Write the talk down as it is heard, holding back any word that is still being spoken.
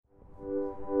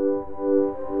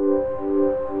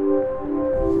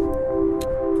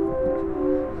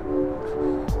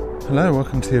Hello,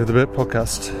 welcome to the Bit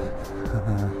podcast.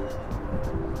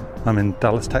 I'm in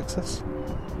Dallas, Texas,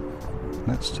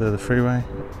 next to the freeway,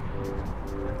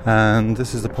 and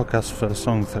this is the podcast for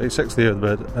song 36 of the Year of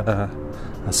the Bird,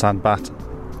 A Sad Bat.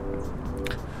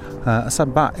 A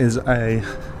sad bat is a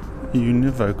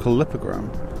univocal lipogram,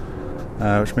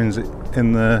 which means that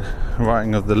in the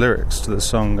writing of the lyrics to the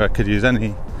song I could use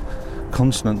any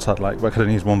consonants I'd like, but I could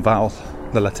only use one vowel,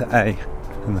 the letter A.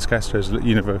 In this case, there's a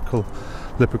univocal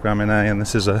lipogram in A, and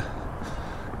this is a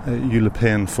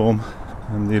European form,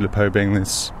 and the Ulipo being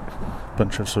this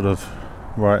bunch of sort of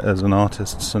writers and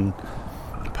artists and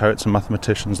poets and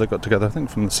mathematicians that got together, I think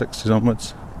from the 60s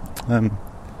onwards, and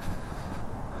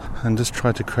just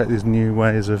tried to create these new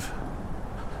ways of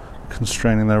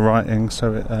constraining their writing,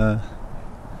 so it kind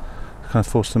of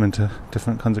forced them into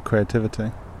different kinds of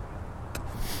creativity.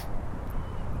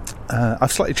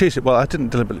 I've slightly cheated. Well, I didn't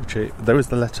deliberately cheat. There is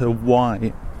the letter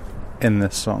Y in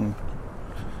this song,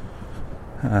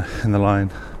 in the line,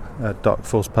 dark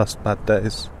falls past bad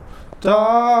days.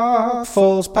 Dark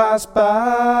falls past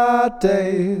bad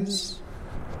days.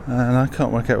 And I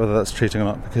can't work out whether that's cheating or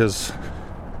not, because,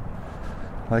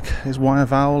 like, is Y a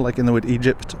vowel, like in the word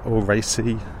Egypt, or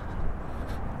racy,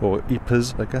 or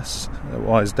Ypres, I guess?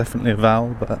 Y is definitely a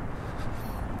vowel, but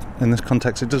in this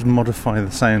context it does modify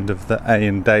the sound of the A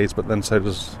in days, but then so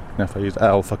does, if I use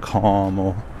L for calm,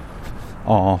 or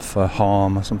R for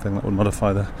harm, or something, that would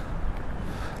modify the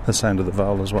sound of the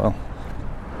vowel as well.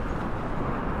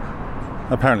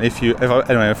 Apparently, if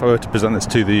I were to present this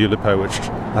to the Ulipo, which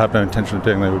I have no intention of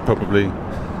doing, they would probably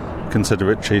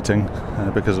consider it cheating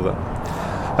because of that.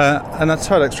 And that's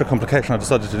how extra complication I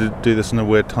decided to do this in a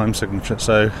weird time signature,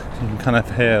 so you can kind of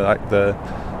hear like the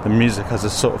music has a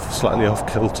sort of slightly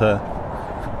off-kilter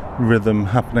rhythm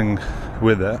happening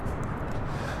with it.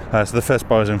 So the first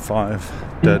bar is in 5.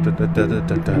 Da, da, da, da, da,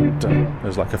 da, da.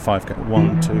 There's like a 5 count.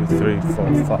 1, 2, 3,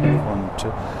 4, 5, 1, 2.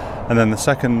 And then the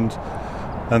second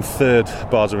and third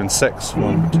bars are in 6.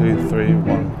 1, 2, 3,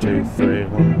 1, 2, 3,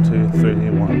 1, 2, 3,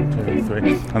 1, 2,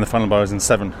 3. And the final bar is in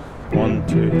 7. 1,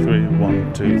 2, 3,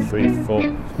 1, 2, 3, 4.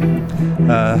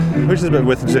 Which is a bit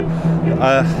weird to do.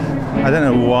 I don't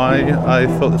know why I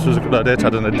thought this was a good idea to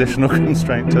add an additional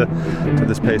constraint to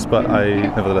this piece, but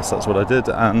nevertheless that's what I did,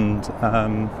 and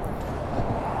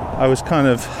I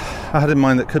had in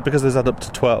mind that because there's add up to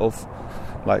 12,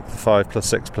 like 5 plus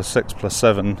 6 plus 6 plus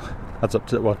 7 adds up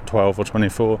to 12 or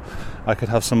 24, I could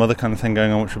have some other kind of thing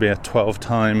going on which would be a 12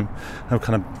 time and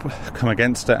kind of come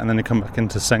against it and then you come back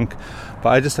into sync. But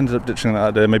I just ended up ditching that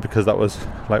idea, maybe because that was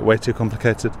like way too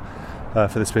complicated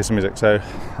for this piece of music, so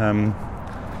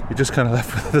you're just kind of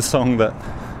left with a song that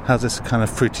has this kind of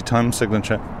fruity time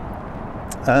signature.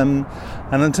 And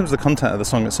in terms of the content of the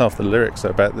song itself, the lyrics are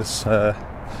about this,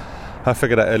 I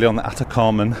figured out early on that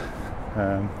Atacaman,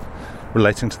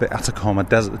 relating to the Atacama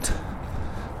Desert,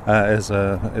 is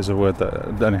a word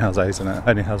that only has A's in it,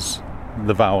 only has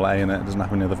the vowel A in it, doesn't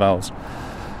have any other vowels.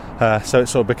 So it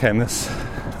sort of became this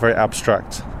very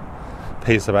abstract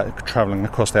piece about travelling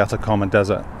across the Atacama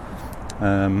Desert,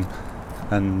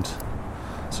 and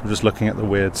sort of just looking at the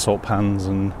weird salt pans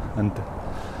and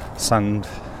sand,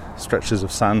 stretches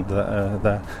of sand that are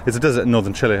there. It's a desert in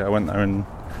northern Chile. I went there in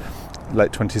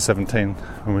late 2017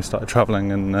 when we started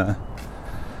travelling, and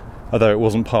although it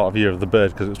wasn't part of Year of the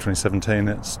Bird because it was 2017,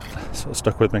 it's sort of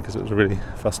stuck with me because it was a really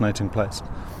fascinating place.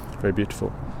 Very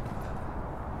beautiful.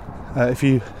 If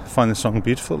you find this song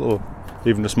beautiful or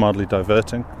even just mildly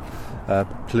diverting,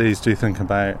 please do think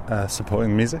about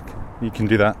supporting music. You can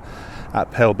do that at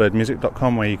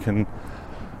palebirdmusic.com, where you can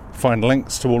find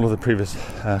links to all of the previous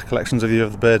collections of Year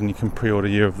of the Bird, and you can pre-order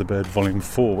Year of the Bird Volume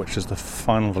 4, which is the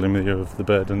final volume of Year of the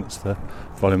Bird, and it's the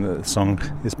volume that the song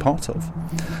is part of.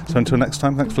 So until next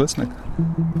time, thanks for listening.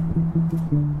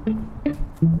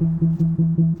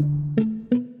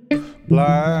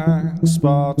 Black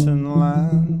Spartan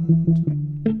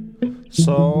land,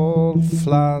 salt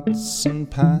flats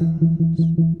and pans,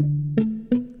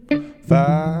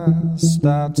 vast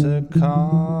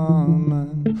Atacama,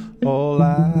 all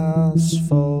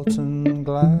asphalt and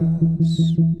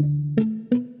glass.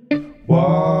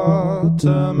 What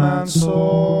a man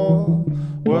saw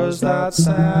was that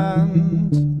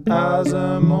sand as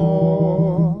a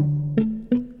moor,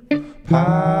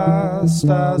 past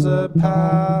as a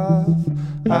path,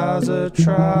 as a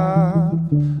trap,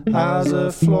 as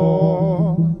a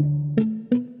floor.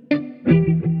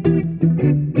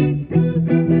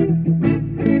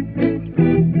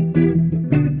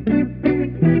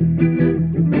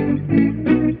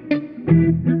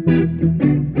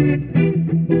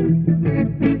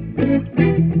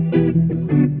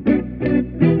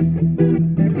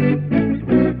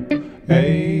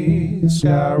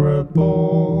 scarab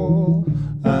ball,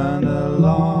 an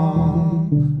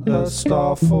alarm, a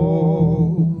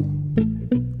starfall.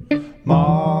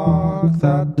 Mark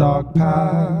that dark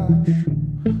patch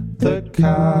that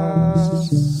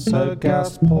casts a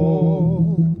gas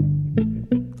pall.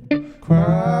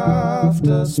 Craft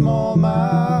a small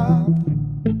map,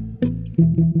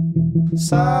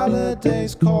 salad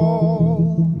days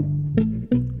call.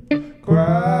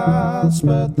 Grasp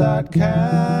at that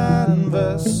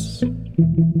canvas,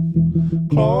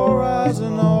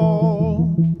 chlorazanol.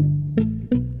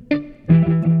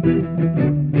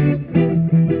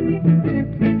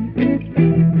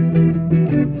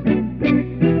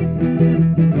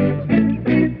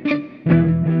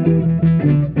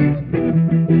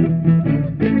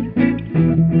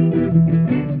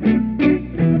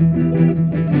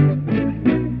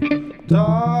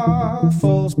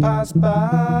 Falls past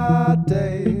bad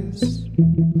days,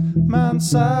 man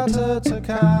sat to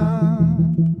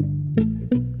camp.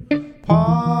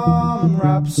 Palm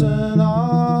wraps an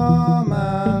arm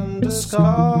and a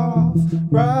scarf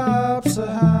wraps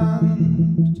a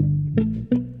hand.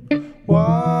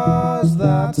 Was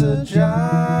that a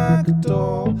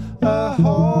jackdaw, a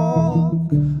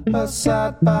hawk, a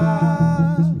sad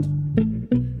bat?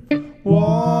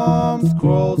 Warmth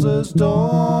crawls as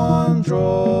dawn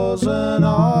draws an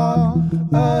arc,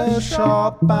 a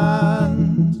sharp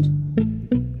band.